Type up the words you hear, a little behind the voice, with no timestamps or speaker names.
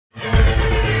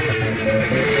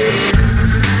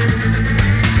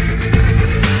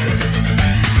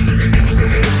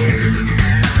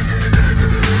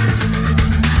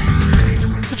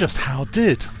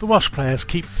did the Welsh players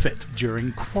keep fit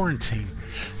during quarantine?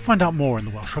 Find out more in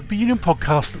the Welsh Rugby Union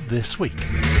podcast this week.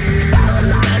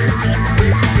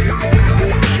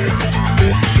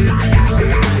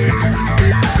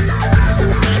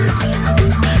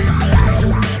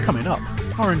 Coming up,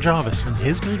 Oren Jarvis and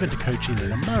his move into coaching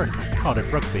in America,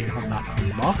 Cardiff Rugby, on that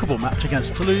remarkable match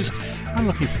against Toulouse, and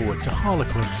looking forward to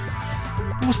Harlequins.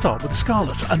 But we'll start with the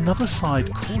Scarlets, another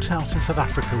side caught out in South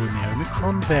Africa when the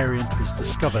Omicron variant was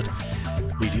discovered,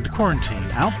 leading to quarantine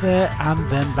out there and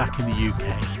then back in the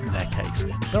UK, in their case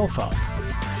in Belfast.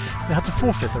 They had to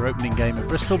forfeit their opening game at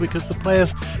Bristol because the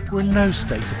players were in no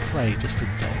state to play just a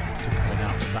day after coming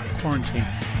out of that quarantine.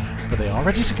 But they are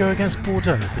ready to go against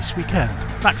Bordeaux this weekend.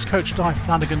 Blacks coach Di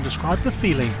Flanagan described the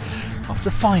feeling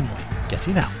after finally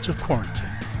getting out of quarantine.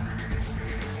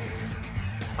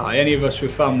 Any of us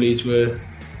with families were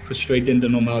straight into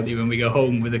normality when we got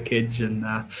home with the kids, and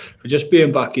for just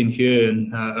being back in here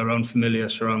and around familiar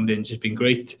surroundings has been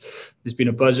great. There's been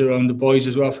a buzz around the boys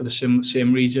as well for the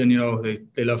same reason. You know,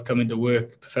 they love coming to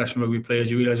work. Professional rugby players,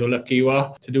 you realise how lucky you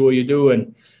are to do what you do,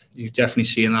 and you're definitely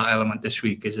seeing that element this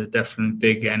week. There's a definitely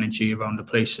big energy around the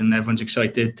place, and everyone's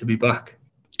excited to be back.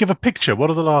 Give a picture. What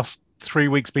have the last 3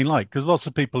 weeks been like? Because lots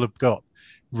of people have got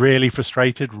really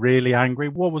frustrated, really angry.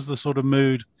 What was the sort of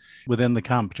mood within the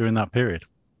camp during that period?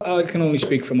 I can only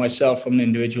speak for myself from an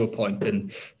individual point.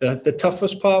 And the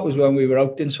toughest part was when we were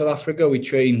out in South Africa. We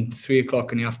trained 3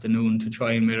 o'clock in the afternoon to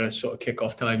try and mirror sort of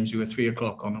kick-off times. We were 3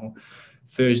 o'clock on a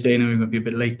Thursday, and we were going to be a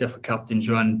bit later for captain's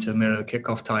run to mirror the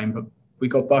kick-off time. But we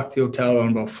got back to the hotel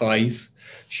around about 5,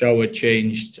 showered,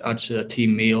 changed, had a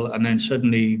team meal, and then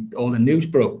suddenly all the news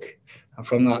broke. And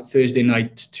from that Thursday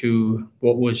night to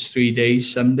what was 3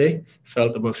 days, Sunday,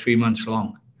 felt about 3 months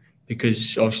long.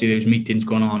 Because obviously there was meetings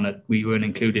going on that we weren't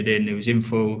included in. There was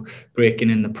info breaking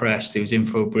in the press. There was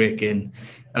info breaking.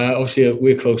 Obviously,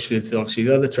 we're close with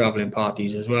the other travelling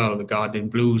parties as well, the Guardian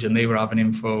Blues, and they were having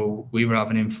info. We were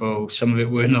having info. Some of it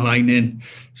weren't aligning.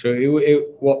 So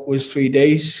what was 3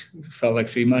 days felt like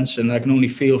 3 months. And I can only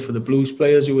feel for the Blues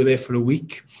players who were there for a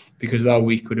week, because that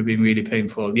week would have been really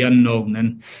painful. The unknown.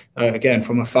 And again,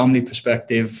 from a family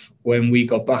perspective, when we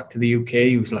got back to the UK,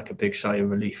 it was like a big sigh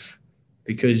of relief.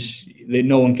 Because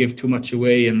no one gave too much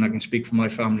away, and I can speak for my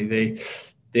family,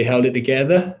 they held it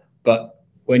together. But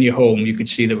when you're home, you could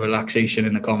see the relaxation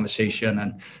in the conversation,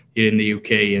 and you're in the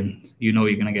UK and you know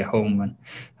you're going to get home. And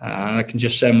I can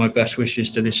just send my best wishes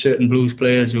to the certain Blues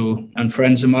players and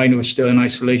friends of mine who are still in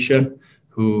isolation,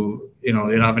 who, you know,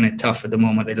 they're having it tough at the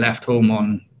moment. They left home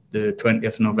on the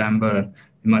 20th of November and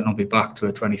they might not be back till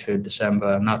the 23rd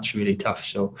December, and that's really tough.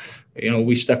 So, you know,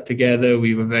 we stuck together.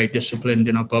 We were very disciplined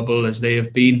in our bubble, as they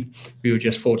have been. We were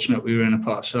just fortunate we were in a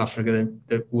part of South Africa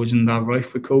that wasn't that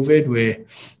rife with COVID, where you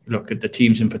look at the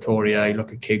teams in Pretoria, you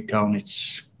look at Cape Town,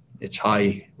 it's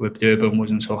high. With Durban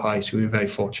wasn't so high, so we were very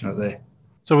fortunate there.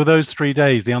 So were those 3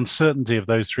 days, the uncertainty of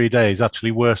those 3 days,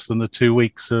 actually worse than the 2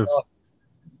 weeks of...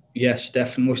 Yes,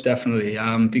 definitely, most definitely.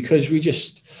 Because we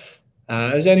just...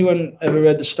 has anyone ever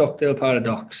read the Stockdale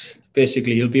Paradox?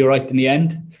 Basically, you'll be all right in the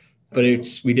end, but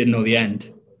we didn't know the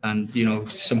end. And, you know,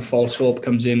 some false hope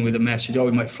comes in with a message,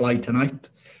 we might fly tonight,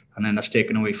 and then that's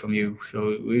taken away from you.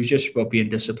 So it was just about being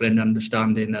disciplined,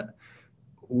 understanding that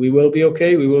we will be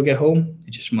okay, we will get home.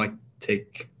 It just might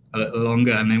take a little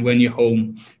longer. And then when you're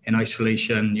home in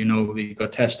isolation, you know, you've got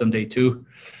a test on day 2.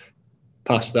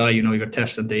 Past that, you know, you've got a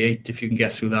test on day 8. If you can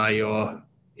get through that,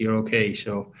 you're okay.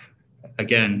 So,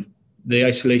 again, the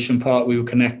isolation part, we were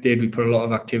connected. We put a lot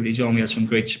of activities on. We had some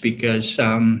great speakers.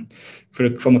 From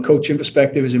a coaching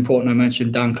perspective, it's important I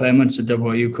mentioned Dan Clements, the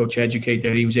WRU coach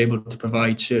educator. He was able to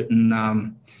provide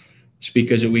certain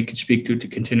speakers that we could speak to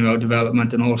continue our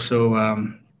development. And also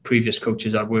previous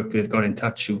coaches I've worked with got in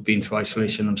touch who've been through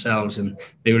isolation themselves, and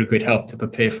they were a great help to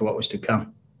prepare for what was to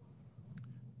come.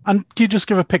 And can you just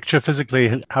give a picture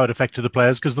physically how it affected the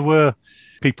players? Because there were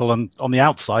people on the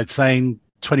outside saying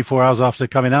 24 hours after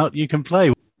coming out, you can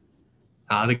play.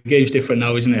 The game's different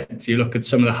now, isn't it? You look at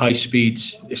some of the high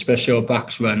speeds, especially our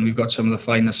backs run. We've got some of the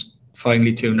finest,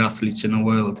 finely tuned athletes in the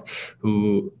world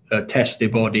who test their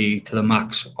body to the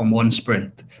max on one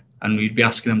sprint. And we'd be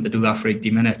asking them to do that for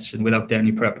 80 minutes and without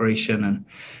any preparation. And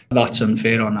that's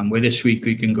unfair on them. Where this week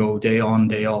we can go day on,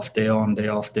 day off, day on, day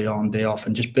off, day on, day off,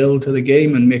 and just build to the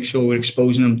game and make sure we're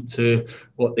exposing them to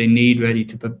what they need ready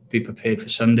to be prepared for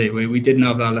Sunday. Where we didn't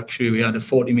have that luxury. We had a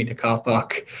 40-metre car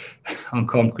park on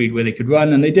concrete where they could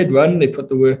run, and they did run. They put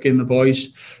the work in, the boys.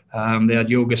 They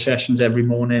had yoga sessions every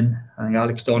morning. I think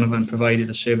Alex Donovan provided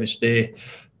a service there,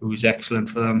 who was excellent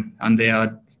for them. And they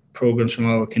had programs from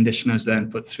our conditioners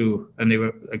then put through, and they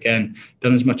were, again,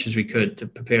 done as much as we could to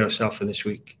prepare ourselves for this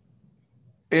week.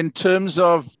 In terms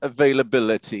of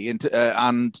availability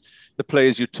and the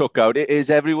players you took out, is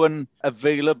everyone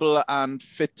available and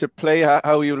fit to play? How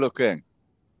are you looking?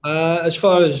 As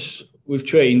far as we've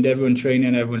trained, everyone's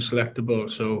selectable.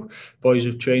 So boys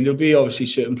have trained. There'll be obviously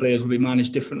certain players will be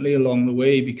managed differently along the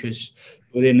way, because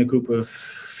within a group of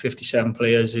 57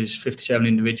 players is 57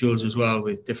 individuals as well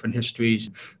with different histories.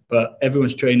 But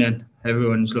everyone's training,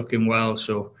 everyone's looking well.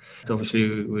 So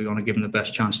obviously we want to give them the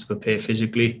best chance to prepare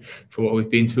physically for what we've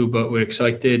been through. But we're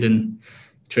excited and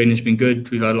training's been good.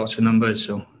 We've had lots of numbers.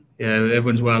 So yeah,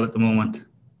 everyone's well at the moment.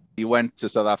 You went to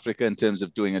South Africa in terms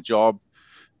of doing a job.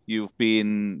 You've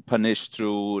been punished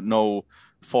through no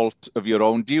fault of your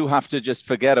own. Do you have to just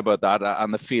forget about that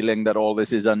and the feeling that all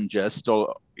this is unjust,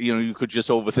 or you could just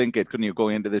overthink it, couldn't you,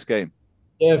 going into this game?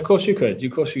 Yeah, of course you could. You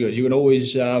can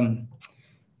always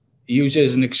use it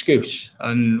as an excuse.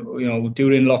 And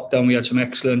during lockdown, we had some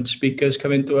excellent speakers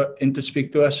come in to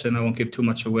speak to us, and I won't give too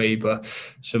much away, but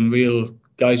some real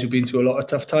guys who've been through a lot of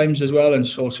tough times as well, and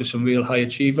also some real high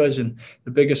achievers. And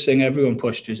the biggest thing everyone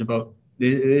pushed is about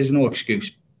there's no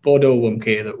excuse. Bordeaux won't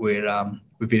care that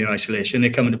we've been in isolation.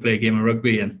 They're coming to play a game of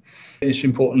rugby, and it's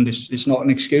important. It's not an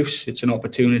excuse. It's an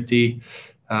opportunity.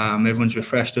 Everyone's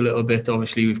refreshed a little bit.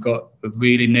 Obviously, we've got a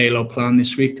really nail-out plan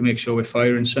this week to make sure we're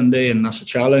firing Sunday, and that's a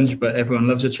challenge, but everyone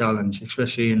loves a challenge,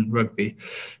 especially in rugby.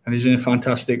 And isn't it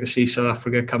fantastic to see South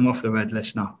Africa come off the red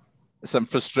list now? Some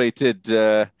frustrated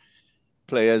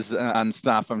players and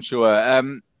staff, I'm sure.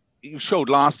 You showed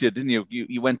last year, didn't you?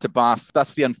 You went to Bath.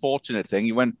 That's the unfortunate thing.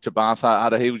 You went to Bath,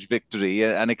 had a huge victory,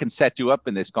 and it can set you up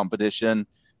in this competition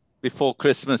before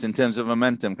Christmas in terms of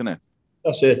momentum, can it?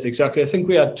 That's it, exactly. I think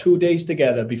we had 2 days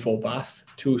together before Bath.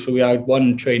 So we had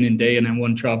one training day and then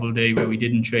one travel day where we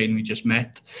didn't train, we just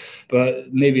met.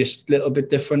 But maybe it's a little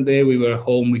bit different there. We were at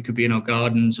home, we could be in our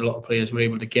gardens. A lot of players were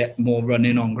able to get more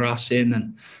running on grass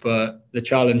in. But the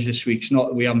challenge this week's not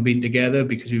that we haven't been together,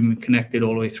 because we've been connected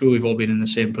all the way through. We've all been in the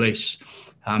same place,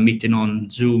 meeting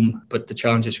on Zoom. But the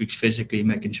challenge this week's physically,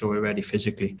 making sure we're ready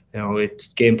physically. It's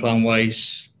game plan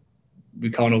wise,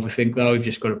 we can't overthink that. We've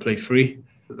just got to play free.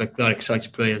 Like, that excites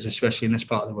players, especially in this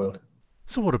part of the world.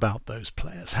 So what about those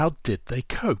players? How did they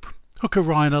cope? Hooker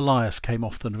Ryan Elias came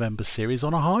off the November series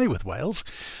on a high with Wales,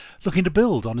 looking to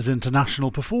build on his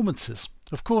international performances.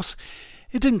 Of course,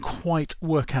 it didn't quite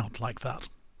work out like that.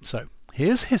 So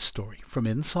here's his story from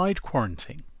inside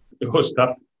quarantine. It was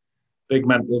tough. Big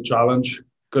mental challenge.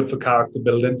 Good for character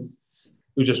building.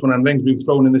 It was just one of the things we were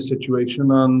thrown in this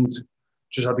situation and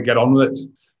just had to get on with it.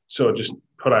 So just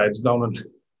put our heads down and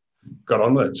got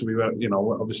on with it. So we were,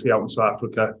 obviously out in South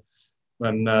Africa.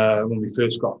 When we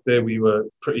first got there, we were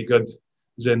pretty good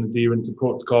as in adhering to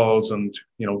protocols and,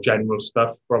 general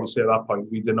stuff. But obviously at that point,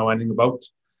 we didn't know anything about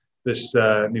this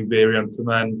new variant. And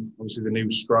then obviously the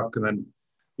news struck, and then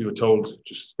we were told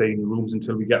just stay in your rooms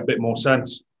until we get a bit more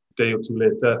sense. A day or two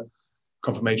later,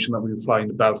 confirmation that we were flying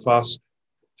to Belfast.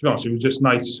 To be honest, it was just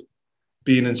nice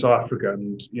being in South Africa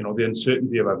and, the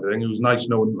uncertainty of everything. It was nice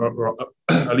knowing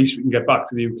at least we can get back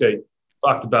to the UK,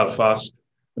 back to Belfast,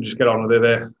 and just get on with it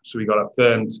there. So we got up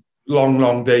there, and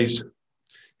long days,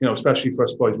 especially for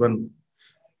us boys when,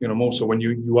 more so when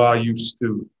you are used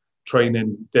to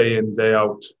training day in, day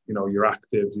out, you're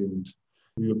active, and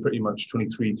we were pretty much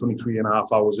 23 and a half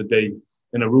hours a day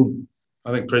in a room.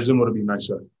 I think prison would have been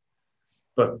nicer.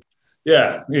 But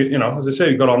yeah, as I say,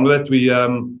 we got on with it. We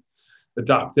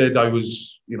adapted.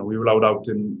 We were allowed out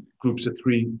in groups of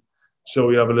 3. So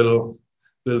we have a little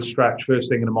stretch first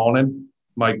thing in the morning.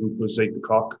 My group was 8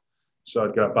 o'clock. So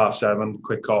I'd get up 7:30,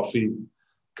 quick coffee,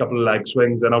 a couple of leg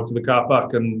swings, then out to the car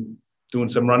park and doing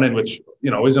some running, which,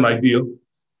 isn't ideal.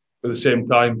 But at the same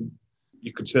time,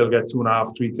 you could still get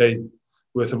 2.5, 3K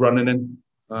worth of running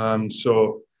in.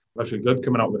 So I feel good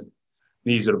coming out with it.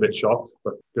 Knees are a bit shot,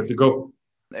 but good to go.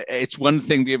 It's one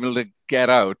thing being able to get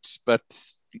out, but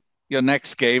your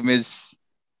next game is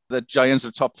the Giants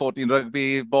of top 14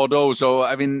 rugby, Bordeaux. So,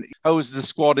 how is the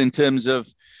squad in terms of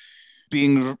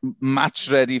being match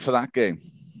ready for that game?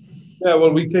 Yeah,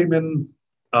 well, we came in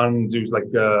and it was like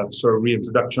a sort of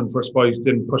reintroduction for us boys.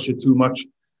 Didn't push it too much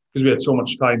because we had so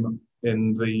much time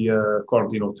in the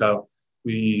quarantine hotel.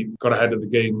 We got ahead of the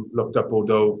game, looked up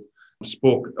Bordeaux,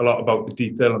 spoke a lot about the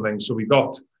detail and things. So we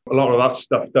got a lot of that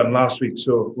stuff done last week.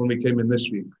 So when we came in this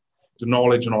week, the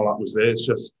knowledge and all that was there. It's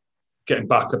just getting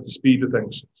back up to speed with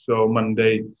things. So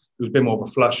Monday, it was a bit more of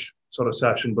a flush sort of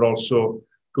session, but also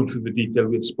going through the detail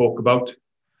we had spoke about,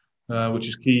 which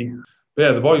is key. But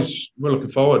yeah, the boys, we're looking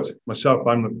forward. Myself,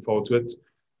 I'm looking forward to it.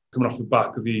 Coming off the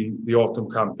back of the autumn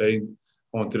campaign,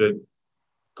 I wanted to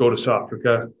go to South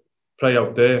Africa, play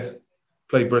out there,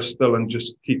 play Bristol and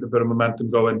just keep a bit of momentum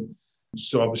going.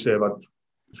 So obviously I've had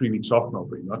 3 weeks off now,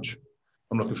 pretty much.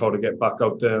 I'm looking forward to get back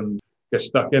out there and get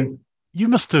stuck in. You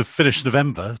must have finished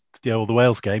November, the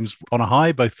Wales games, on a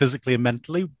high, both physically and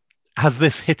mentally. Has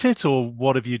this hit it, or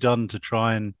what have you done to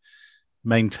try and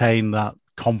maintain that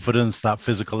confidence, that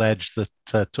physical edge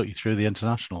that took you through the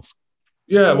internationals?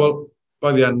 Yeah, well,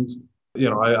 by the end,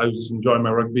 I was just enjoying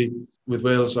my rugby with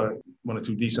Wales. I one or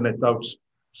two decent hit-outs.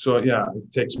 So, yeah, I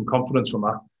take some confidence from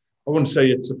that. I wouldn't say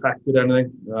it's affected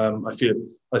anything. I feel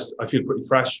pretty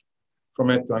fresh from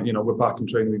it. We're back in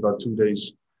training. We've had 2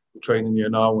 days of training here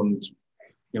now, and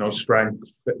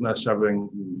strength, fitness, everything,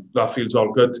 that feels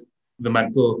all good. The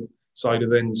mental side of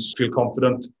things, feel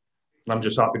confident, and I'm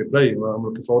just happy to play. I'm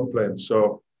looking forward to playing.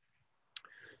 So,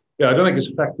 yeah, I don't think it's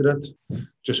affected it.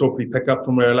 Just hopefully pick up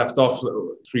from where I left off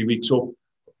 3 weeks up.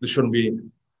 There shouldn't be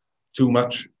too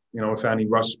much, if any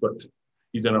rust, but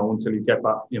you don't know until you get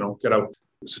back, get out.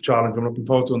 It's a challenge I'm looking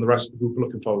forward to, and the rest of the group are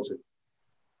looking forward to.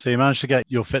 So you managed to get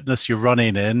your fitness, your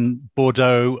running in.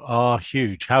 Bordeaux are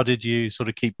huge. How did you sort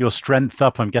of keep your strength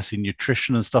up? I'm guessing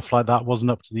nutrition and stuff like that wasn't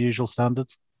up to the usual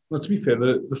standards. Well, to be fair,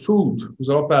 the food was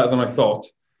a lot better than I thought.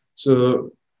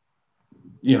 So,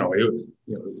 it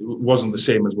wasn't the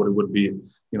same as what it would be,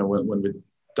 when we're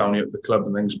down here at the club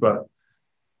and things. But at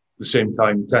the same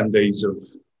time, 10 days of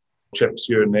chips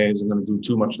here and there isn't going to do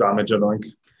too much damage, I think.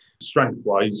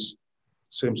 Strength-wise,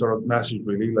 same sort of message,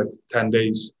 really. Like 10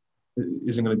 days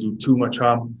isn't going to do too much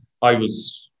harm. I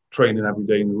was training every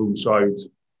day in the room, so I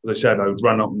would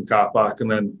run up in the car park, and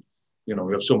then, we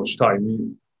have so much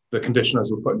time. The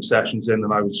conditioners were putting sessions in,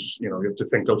 and I was, you have to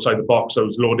think outside the box. I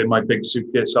was loading my big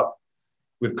suitcase up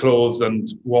with clothes and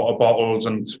water bottles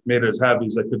and made it as heavy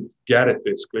as I could get it,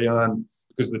 basically. And then,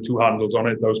 because of the two handles on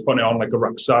it, I was putting it on like a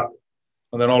rucksack.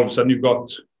 And then all of a sudden you've got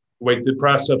weighted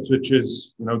press-ups, which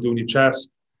is, doing your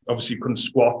chest. Obviously you couldn't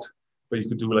squat, but you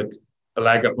could do like a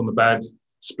leg up on the bed,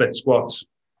 split squats.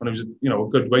 And it was, a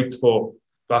good weight for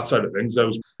that side of things. I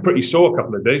was pretty sore a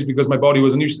couple of days because my body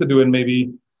wasn't used to doing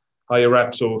maybe higher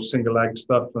reps or single leg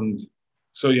stuff. And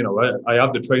so, I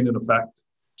had the training effect.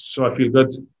 So I feel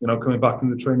good, coming back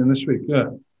into training this week.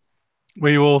 Yeah. Were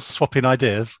you all swapping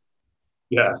ideas?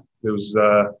 Yeah. There was,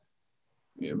 the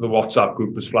WhatsApp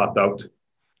group was flat out.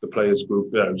 The players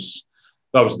group, that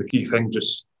was the key thing.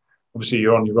 Just obviously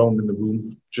you're on your own in the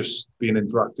room, just being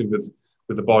interactive with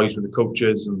the boys, with the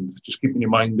coaches, and just keeping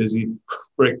your mind busy,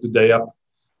 break the day up.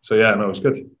 So yeah, no, it was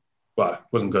good. Well, it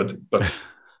wasn't good, but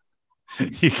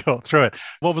you got through it.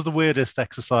 What was the weirdest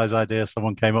exercise idea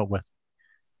someone came up with?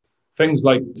 Things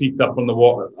like feet up on the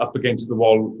wall, up against the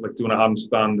wall, like doing a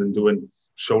handstand and doing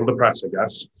shoulder press, I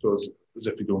guess. So it's as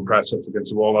if you're doing press ups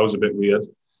against the wall. That was a bit weird.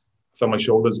 I thought my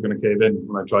shoulders were going to cave in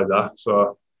when I tried that.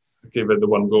 So I gave it the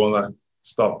one go and I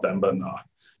stopped them. But no,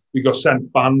 we got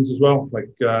sent bands as well, like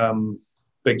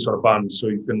big sort of bands. So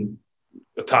you can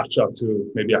attach that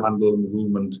to maybe a handle in the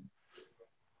room, and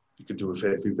you could do a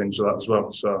fair few things with that as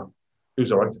well. So it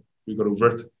was all right. We got over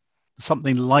it.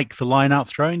 Something like the line-out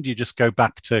throwing? Do you just go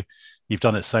back to, you've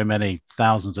done it so many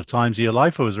thousands of times in your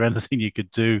life, or was there anything you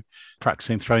could do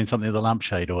practicing throwing something at the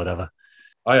lampshade or whatever?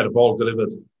 I had a ball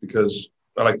delivered because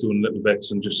I like doing little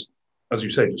bits and just, as you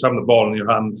say, just having the ball in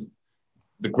your hand,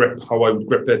 the grip, how I would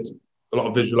grip it, a lot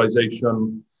of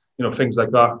visualization, things like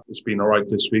that. It's been all right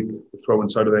this week, the throwing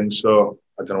side of things. So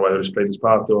I don't know whether it's played its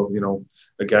part or,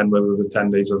 again, whether the 10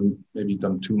 days hasn't maybe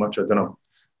done too much. I don't know.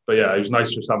 But yeah, it was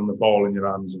nice just having the ball in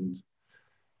your hands. And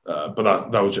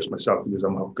but that was just myself, because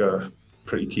I'm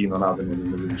pretty keen on having it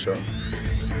in the room. So.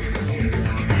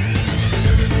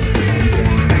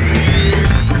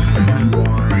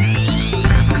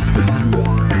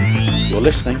 You're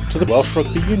listening to the Welsh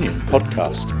Rugby Union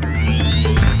podcast.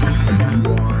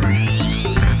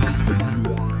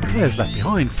 Players left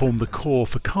behind formed the core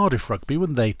for Cardiff Rugby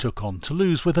when they took on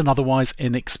Toulouse with an otherwise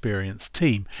inexperienced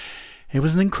team. It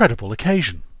was an incredible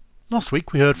occasion. Last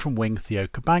week we heard from wing Theo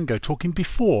Cabango talking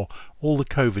before all the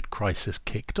COVID crisis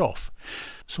kicked off.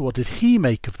 So what did he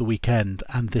make of the weekend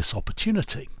and this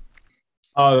opportunity?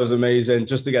 Oh, it was amazing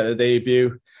just to get the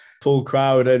debut, full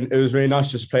crowd, and it was really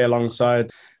nice just to play alongside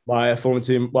my former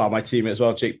team, my team as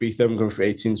well, Jake Beetham, going for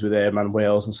 18s with him and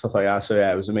Wales and stuff like that. So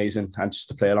yeah, it was amazing, and just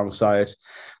to play alongside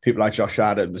people like Josh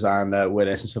Adams and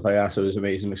Willis and stuff like that. So it was an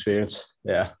amazing experience.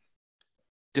 Yeah.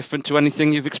 Different to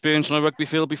anything you've experienced on a rugby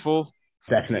field before?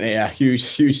 Definitely, yeah.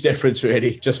 Huge difference,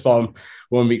 really. Just from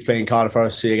 1 week playing Cardiff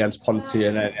RFC against Ponty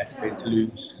and then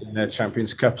Toulouse in the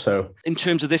Champions Cup. So, in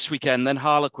terms of this weekend, then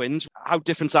Harlequins, how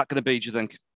different is that going to be, do you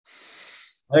think?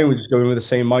 I think we're just going with the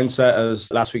same mindset as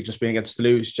last week, just being against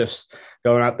Toulouse, just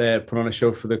going out there, put on a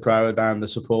show for the crowd and the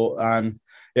support, and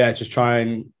yeah, just try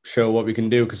and show what we can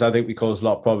do, because I think we caused a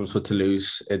lot of problems for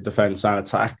Toulouse in defence and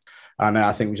attack. And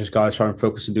I think we just got to try and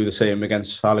focus and do the same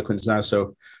against Harlequins now.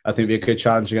 So I think it'll be a good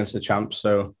challenge against the champs.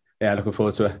 So yeah, looking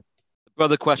forward to it.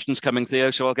 Other questions coming,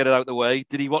 Theo, so I'll get it out of the way.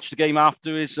 Did he watch the game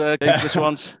after his game for the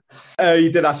Swans? He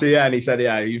did actually, yeah, and he said,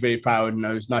 yeah, he was really proud, and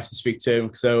it was nice to speak to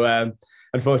him. So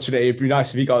unfortunately, it'd be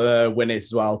nice if he got the win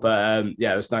as well. But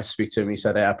yeah, it was nice to speak to him. He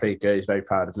said, yeah, I played good. He's very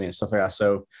proud of me and stuff like that.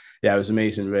 So yeah, it was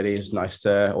amazing, really. It was nice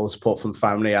to all the support from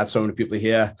family. I had so many people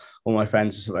here, all my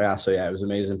friends and stuff like that. So yeah, it was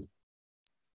amazing.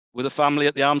 With the family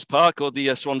at the Arms Park or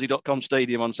the Swansea.com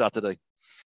stadium on Saturday?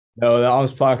 No, the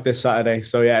Arms Park this Saturday.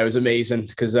 So yeah, it was amazing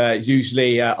because it's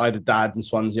usually either dad and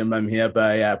Swansea and mum here,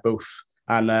 but yeah, both.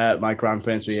 And my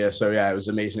grandparents were here. So yeah, it was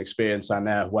an amazing experience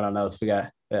and one I'll never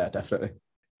forget. Yeah, definitely.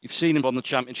 You've seen him on the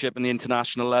championship and the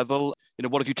international level.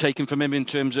 What have you taken from him in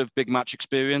terms of big match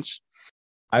experience?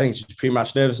 I think just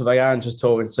pre-match nervous if I can, just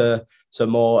talking to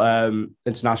some more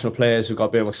international players who've got a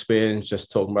bit of experience,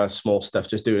 just talking about small stuff,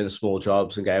 just doing the small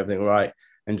jobs and get everything right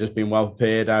and just being well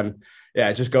prepared. And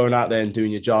yeah, just going out there and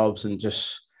doing your jobs and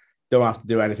just don't have to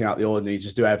do anything out of the ordinary,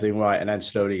 just do everything right. And then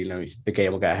slowly, the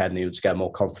game will get ahead and you'll just get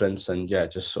more confidence and yeah,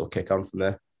 just sort of kick on from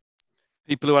there.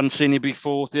 People who hadn't seen you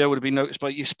before, Theo, would have been noticed by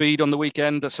your speed on the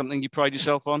weekend. That's something you pride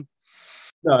yourself on?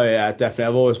 No, yeah, definitely.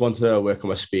 I've always wanted to work on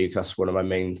my speed because that's one of my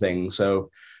main things.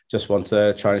 So just want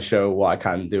to try and show what I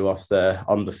can do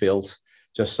on the field.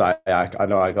 Just I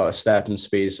know I got a step in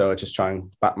speed, so I just try and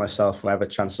back myself whenever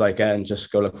chances I get and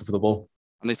just go looking for the ball.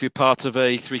 And if you're part of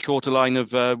a three-quarter line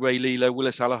of Ray Lilo,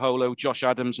 Willis Alaholo, Josh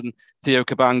Adams and Theo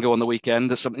Cabango on the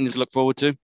weekend, there's something to look forward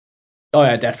to? Oh,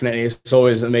 yeah, definitely. It's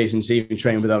always amazing to even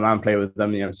train with them and play with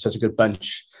them. It's such a good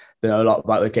bunch. They know a lot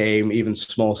about the game, even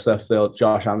small stuff.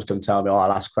 Josh Adams can tell me,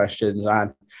 I'll ask questions.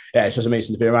 And yeah, it's just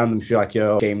amazing to be around them. You feel like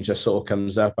your game just sort of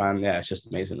comes up and yeah, it's just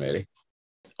amazing, really.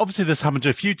 Obviously, this happened to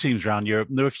a few teams around Europe.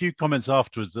 And there were a few comments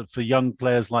afterwards that for young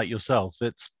players like yourself,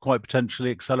 it's quite potentially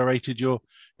accelerated your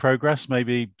progress,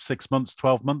 maybe 6 months,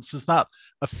 12 months. Is that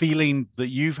a feeling that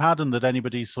you've had and that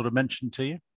anybody sort of mentioned to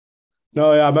you?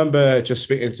 No, yeah, I remember just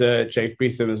speaking to Jake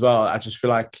Beetham as well. I just feel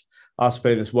like after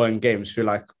playing this one game, I just feel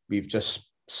like we've just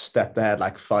stepped ahead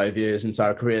like 5 years into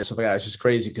our career. So yeah, it's just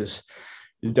crazy because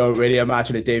you don't really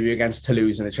imagine a debut against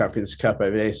Toulouse in the Champions Cup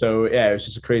every day. So yeah, it was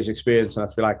just a crazy experience. And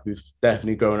I feel like we've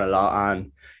definitely grown a lot.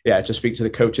 And yeah, just speak to the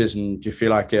coaches and you feel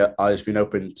like your eyes been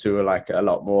open to like a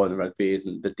lot more in the rugby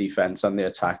and the defense and the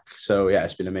attack. So yeah,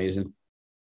 it's been amazing.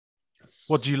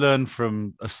 What do you learn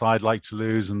from a side like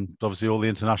Toulouse and obviously all the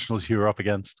internationals you were up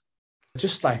against?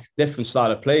 Just like different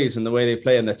style of plays and the way they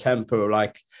play and the tempo.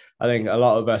 Like I think a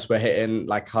lot of us were hitting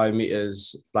like high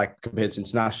meters, like compared to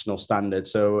international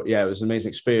standards. So yeah, it was an amazing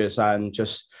experience and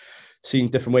just seeing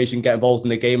different ways you can get involved in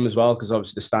the game as well. Because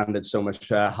obviously the standard's so much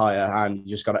higher and you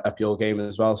just got to up your game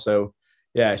as well. So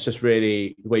yeah, it's just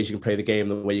really the ways you can play the game,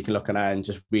 the way you can look at it and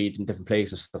just read in different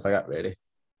plays and stuff like that, really.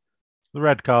 The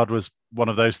red card was one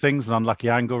of those things, an unlucky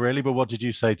angle, really. But what did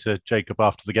you say to Jacob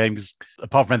after the game? Because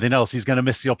apart from anything else, he's going to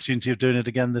miss the opportunity of doing it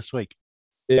again this week.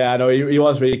 Yeah, no, he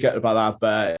was really good about that.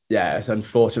 But yeah, it's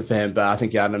unfortunate for him. But I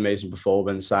think he had an amazing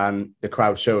performance and the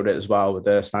crowd showed it as well with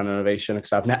the standing ovation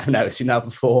because I've never seen that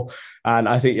before. And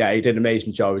I think, yeah, he did an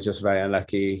amazing job. He was just very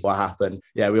unlucky what happened.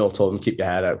 Yeah, we all told him, keep your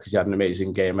head up because he had an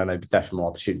amazing game and there'd be definitely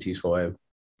more opportunities for him.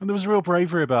 And there was real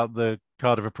bravery about the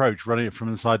Cardiff approach, running it from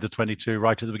inside the 22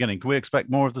 right at the beginning. Can we expect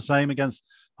more of the same against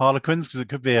Harlequins? Because it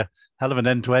could be a hell of an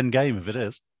end-to-end game if it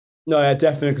is. No, yeah,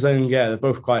 definitely. Because I think, yeah, they're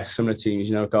both quite similar teams,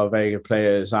 got very good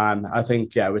players. And I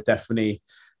think, yeah, we're definitely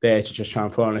there to just try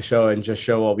and put on a show and just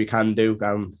show what we can do.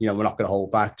 We're not going to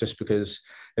hold back just because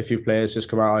a few players just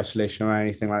come out of isolation or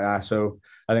anything like that. So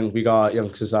I think we got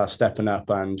youngsters that are stepping up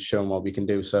and showing what we can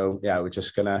do. So, yeah, we're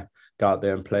just going to go out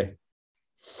there and play.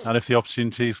 And if the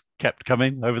opportunities kept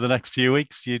coming over the next few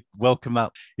weeks, you'd welcome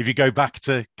that. If you go back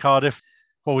to Cardiff,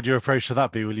 what would your approach to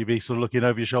that be? Will you be sort of looking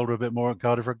over your shoulder a bit more at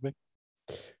Cardiff Rugby?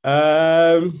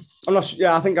 I'm not sure.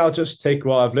 Yeah, I think I'll just take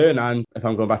what I've learned. And if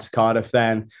I'm going back to Cardiff,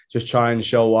 then just try and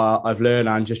show what I've learned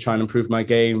and just try and improve my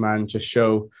game and just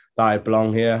show that I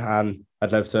belong here. And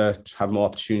I'd love to have more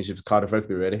opportunities with Cardiff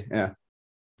Rugby, really. Yeah.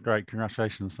 Great.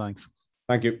 Congratulations. Thanks.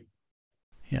 Thank you.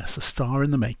 Yes, a star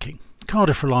in the making.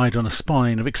 Cardiff relied on a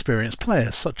spine of experienced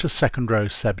players, such as second row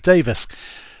Seb Davis.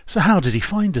 So how did he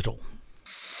find it all?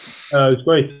 It was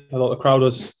great. I thought the crowd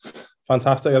was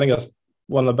fantastic. I think that's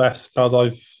one of the best crowds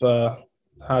I've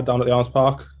had down at the Arms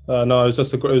Park. It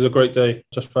was a great day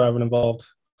just for everyone involved.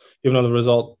 Even though the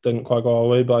result didn't quite go our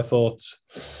way, but I thought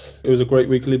it was a great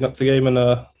week leading up to the game, and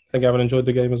I think everyone enjoyed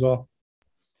the game as well.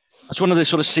 As one of the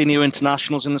sort of senior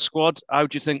internationals in the squad, how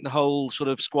do you think the whole sort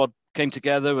of squad came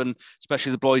together, and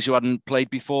especially the boys who hadn't played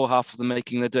before, half of them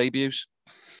making their debuts?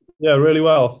 Yeah, really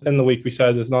well. In the week we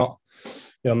said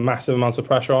massive amounts of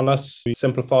pressure on us. We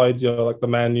simplified, like the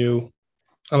menu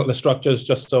and like the structures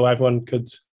just so everyone could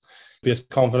be as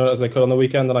confident as they could on the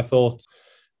weekend. And I thought,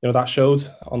 that showed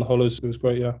on the whole. It was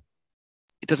great, yeah.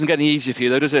 It doesn't get any easier for you,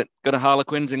 though, does it? Got a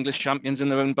Harlequins, English champions in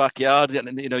their own backyard.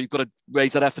 And, you've got to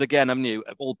raise that effort again, haven't you?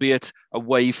 Albeit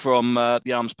away from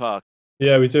the Arms Park.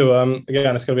 Yeah, we do.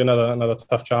 Again, it's going to be another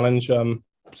tough challenge.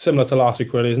 Similar to last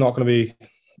week, really. It's not going to be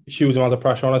huge amounts of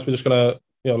pressure on us. We're just going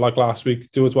to, like last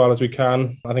week, do as well as we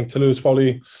can. I think Toulouse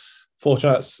probably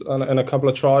fortunate in a couple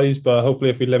of tries, but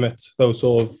hopefully if we limit those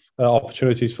sort of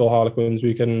opportunities for Harlequins,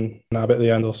 we can nab it at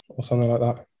the end or something like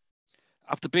that.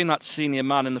 After being that senior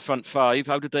man in the front five,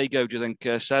 how did they go, do you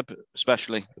think, Seb,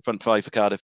 especially the front five for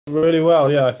Cardiff? Really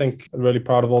well, yeah. I think I'm really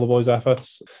proud of all the boys'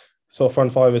 efforts. So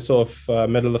front five is sort of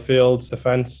middle of the field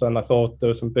defence, and I thought there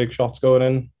were some big shots going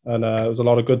in, and it was a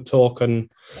lot of good talk, and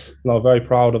very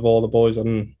proud of all the boys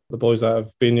and the boys that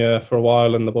have been here for a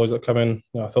while and the boys that come in.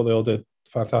 I thought they all did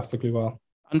fantastically well.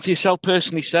 And for yourself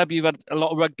personally, Seb, you've had a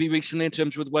lot of rugby recently in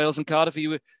terms with Wales and Cardiff. Are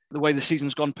you, the way the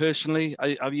season's gone personally,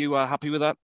 are you happy with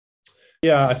that?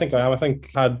 Yeah, I think I am. I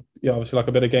think I had obviously like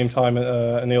a bit of game time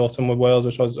in the autumn with Wales,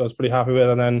 which I was pretty happy with.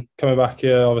 And then coming back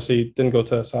here, obviously didn't go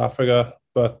to South Africa,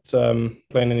 but playing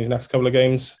in these next couple of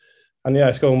games. And yeah,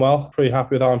 it's going well. Pretty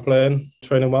happy with how I'm playing,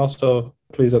 training well. So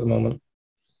pleased at the moment.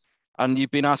 And you've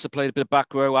been asked to play a bit of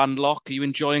back row and lock. Are you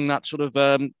enjoying that sort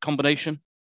of combination?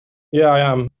 Yeah, I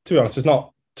am. To be honest, it's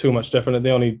not too much different.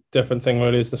 The only different thing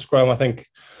really is the scrum. I think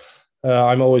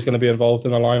I'm always going to be involved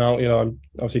in the line out. I'm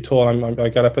obviously tall. I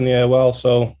get up in the air well.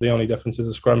 So the only difference is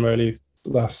the scrum really.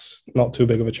 That's not too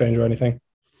big of a change or anything.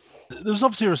 There's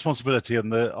obviously a responsibility on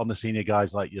the senior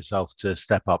guys like yourself to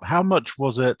step up. How much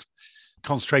was it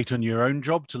concentrate on your own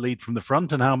job to lead from the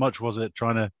front, and how much was it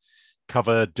trying to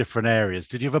cover different areas?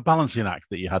 Did you have a balancing act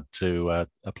that you had to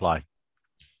apply?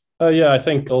 Yeah, I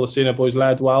think all the senior boys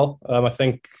led well. I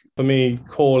think for me,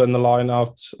 calling the line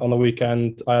out on the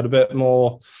weekend, I had a bit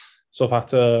more sort of had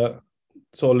to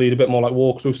sort of lead a bit more like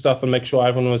walkthrough stuff and make sure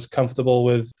everyone was comfortable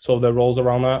with sort of their roles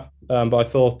around that. But I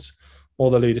thought all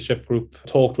the leadership group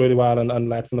talked really well and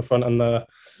led from the front. And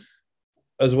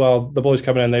as well, the boys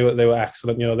coming in, they were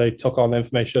excellent. They took on the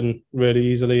information really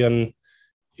easily. And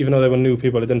even though they were new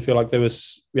people, it didn't feel like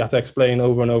we had to explain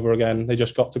over and over again. They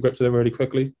just got to grips with it really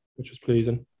quickly, which was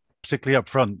pleasing. Particularly up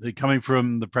front, coming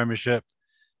from the Premiership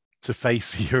to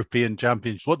face the European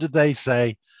Champions. What did they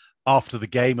say after the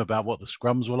game about what the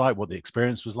scrums were like, what the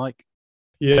experience was like?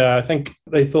 Yeah, I think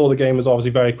they thought the game was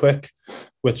obviously very quick,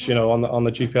 which, on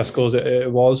the GPS scores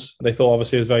it was. They thought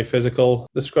obviously it was very physical.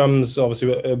 The scrums obviously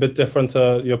were a bit different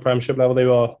to your Premiership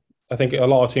level. I think a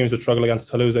lot of teams would struggle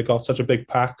against Toulouse. They got such a big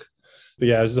pack. But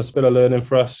yeah, it was just a bit of learning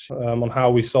for us on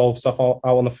how we solve stuff out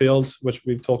on the field, which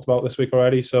we've talked about this week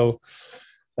already. So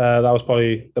that was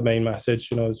probably the main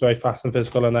message. It was very fast and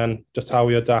physical, and then just how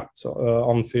we adapt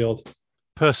on field.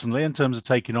 Personally, in terms of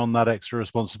taking on that extra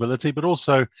responsibility, but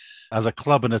also as a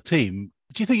club and a team,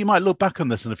 do you think you might look back on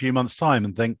this in a few months' time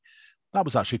and think that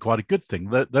was actually quite a good thing?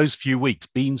 Those few weeks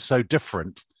being so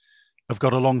different have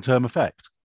got a long-term effect.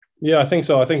 Yeah, I think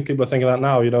so. I think people are thinking that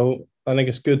now. I think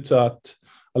it's good that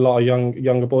a lot of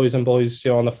younger boys and boys,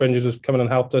 on the fringes have come in and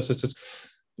helped us. It's just,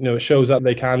 it shows that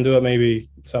they can do it. Maybe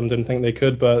some didn't think they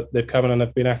could, but they've come in and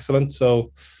have been excellent.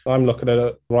 So I'm looking at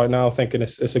it right now thinking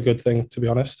it's a good thing, to be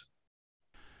honest.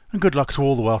 And good luck to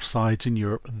all the Welsh sides in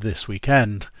Europe this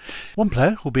weekend. One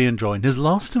player who'll be enjoying his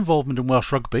last involvement in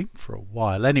Welsh rugby, for a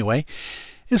while anyway,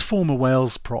 is former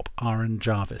Wales prop Aaron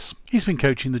Jarvis. He's been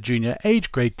coaching the junior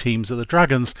age grade teams at the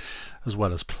Dragons, as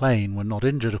well as playing when not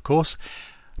injured, of course.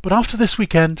 But after this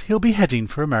weekend, he'll be heading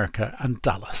for America and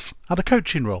Dallas at a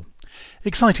coaching role.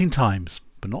 Exciting times,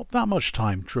 but not that much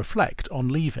time to reflect on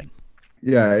leaving.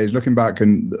 Yeah, he's looking back,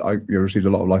 and I received a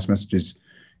lot of nice messages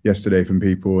yesterday from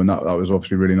people, and that was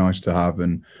obviously really nice to have.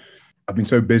 And I've been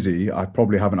so busy, I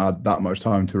probably haven't had that much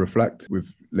time to reflect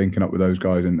with linking up with those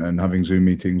guys and having Zoom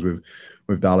meetings with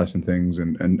Dallas and things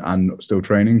and still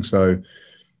training. So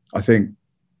I think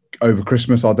over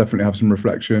Christmas, I'll definitely have some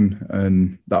reflection,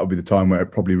 and that'll be the time where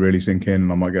it probably really sink in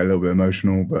and I might get a little bit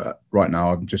emotional. But right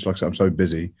now, I'm just, like I said, I'm so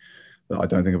busy that I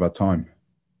don't think I've had time.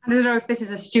 I don't know if this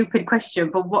is a stupid question,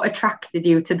 but what attracted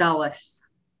you to Dallas?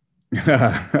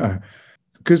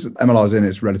 Because MLR is in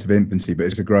its relative infancy, but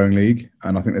it's a growing league.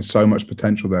 And I think there's so much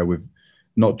potential there with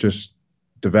not just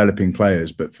developing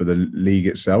players, but for the league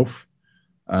itself.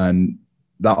 And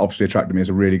that obviously attracted me as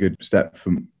a really good step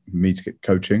for me to get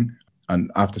coaching.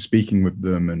 And after speaking with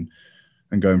them and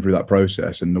going through that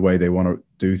process and the way they want to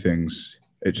do things,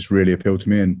 it just really appealed to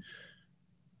me. And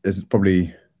there's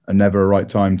probably never a right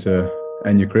time to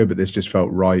end your career, but this just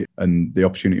felt right. And the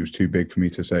opportunity was too big for me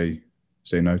to say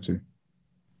say no to.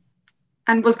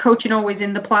 And was coaching always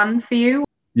in the plan for you?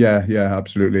 Yeah,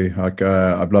 absolutely. Like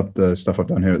I've loved the stuff I've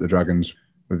done here at the Dragons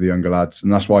with the younger lads,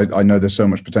 and that's why I know there's so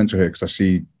much potential here, because I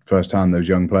see firsthand those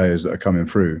young players that are coming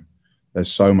through. There's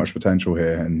so much potential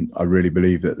here, and I really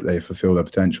believe that they fulfil their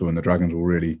potential, and the Dragons will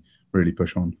really, really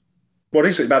push on. What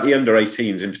is it about the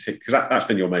under-18s in particular? Because that's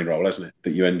been your main role, hasn't it?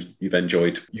 That you've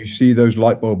enjoyed. You see those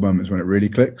light bulb moments when it really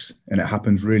clicks, and it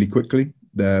happens really quickly.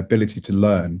 Their ability to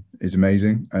learn is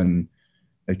amazing, and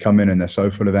they come in and they're so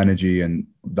full of energy and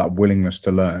that willingness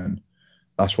to learn.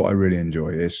 That's what I really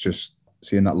enjoy. It's just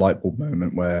seeing that light bulb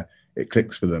moment where it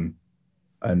clicks for them,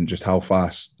 and just how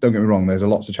fast. Don't get me wrong, there's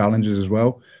lots of challenges as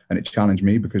well, and it challenged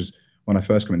me because when I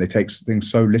first come in, they take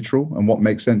things so literal, and what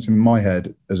makes sense in my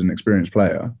head as an experienced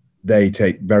player, they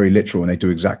take very literal and they do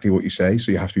exactly what you say.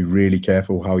 So you have to be really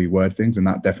careful how you word things, and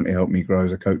that definitely helped me grow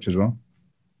as a coach as well.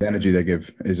 The energy they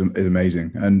give is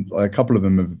amazing, and a couple of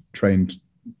them have trained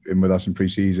in with us in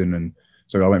pre-season, and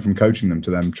so I went from coaching them to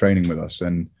them training with us,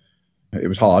 and it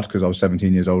was hard because I was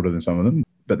 17 years older than some of them,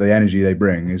 but the energy they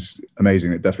bring is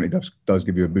amazing. It definitely does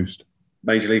give you a boost.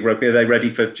 Major League Rugby, are they ready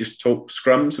for just talk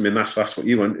scrums? I mean, that's what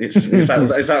you want. Is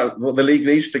that what the league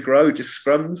needs to grow, just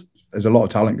scrums? There's a lot of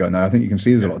talent going there. I think you can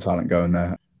see there's a lot of talent going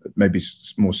there. Maybe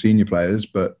more senior players,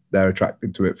 but they're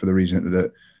attracted to it for the reason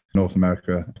that North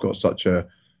America have got such a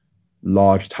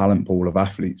large talent pool of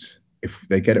athletes. If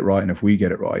they get it right, and if we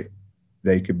get it right,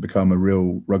 they could become a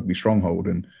real rugby stronghold.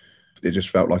 And it just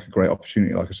felt like a great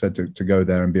opportunity, like I said, to go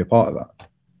there and be a part of that.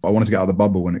 I wanted to get out of the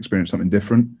bubble and experience something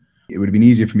different. It would have been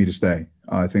easier for me to stay.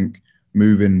 I think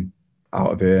moving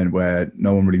out of here and where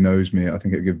no one really knows me, I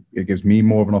think it gives me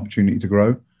more of an opportunity to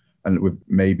grow, and with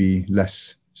maybe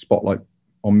less spotlight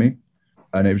on me.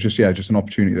 And it was just an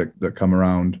opportunity that come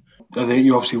around. I think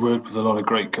you obviously worked with a lot of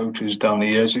great coaches down the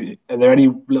years. Are there any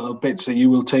little bits that you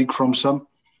will take from some?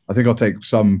 I think I'll take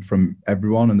some from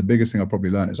everyone. And the biggest thing I probably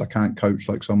learned is I can't coach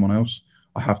like someone else.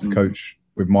 I have to coach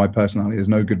with my personality. There's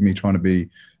no good me trying to be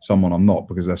someone I'm not,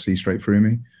 because they see straight through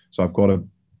me. So I've got to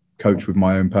coach with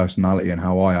my own personality and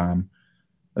how I am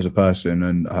as a person,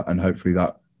 and hopefully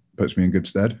that puts me in good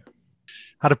stead.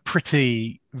 Had a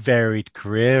pretty varied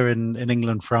career in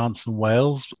England, France and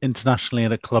Wales, internationally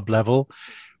and at club level.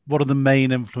 What are the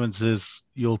main influences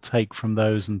you'll take from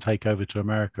those and take over to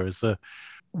America? Is there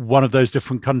one of those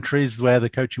different countries where the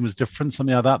coaching was different,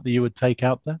 something like that you would take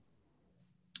out there?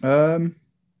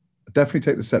 Definitely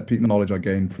take the set piece knowledge I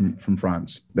gained from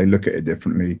France. They look at it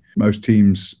differently. Most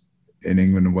teams in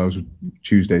England and Wales,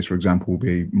 Tuesdays, for example, will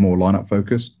be more lineup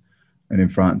focused. And in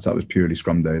France, that was purely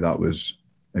scrum day.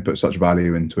 They put such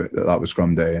value into it that was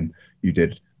scrum day, and you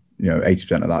did,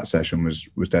 80% of that session was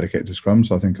dedicated to scrum.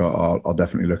 So I think I'll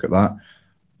definitely look at that.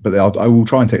 But I will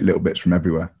try and take little bits from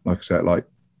everywhere. Like I said, like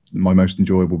my most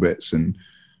enjoyable bits and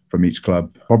from each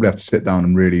club. Probably have to sit down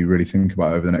and really, really think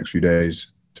about it over the next few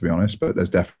days, to be honest. But there's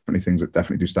definitely things that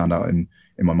definitely do stand out in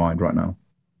my mind right now.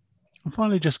 And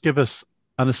finally, just give us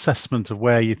an assessment of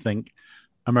where you think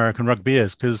American rugby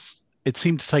is, because it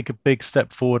seemed to take a big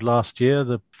step forward last year.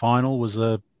 The final was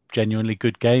a genuinely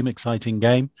good game, exciting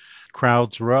game.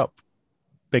 Crowds were up,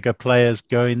 bigger players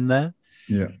going there.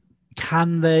 Yeah.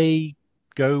 Can they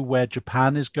go where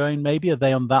Japan is going? Maybe are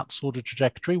they on that sort of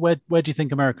trajectory? Where do you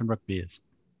think American rugby is?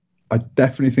 I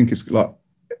definitely think it's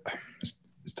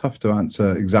tough to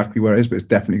answer exactly where it is, but it's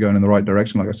definitely going in the right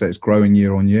direction. Like I said, it's growing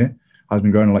year on year. Has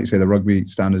been growing, like you say, the rugby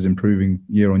standards improving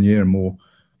year on year, and more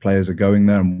players are going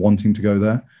there and wanting to go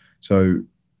there. So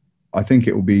I think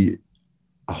it will be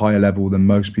a higher level than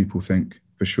most people think,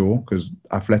 for sure, because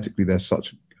athletically they're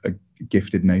such a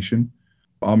gifted nation.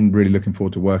 I'm really looking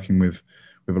forward to working with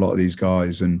a lot of these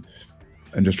guys and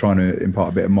just trying to impart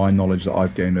a bit of my knowledge that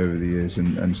I've gained over the years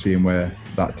and seeing where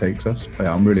that takes us. But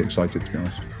yeah, I'm really excited, to be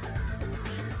honest.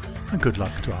 And good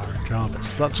luck to Aaron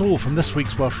Jarvis. That's all from this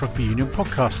week's Welsh Rugby Union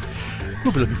podcast.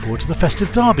 We'll be looking forward to the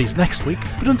festive derbies next week,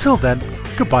 but until then,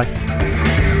 goodbye.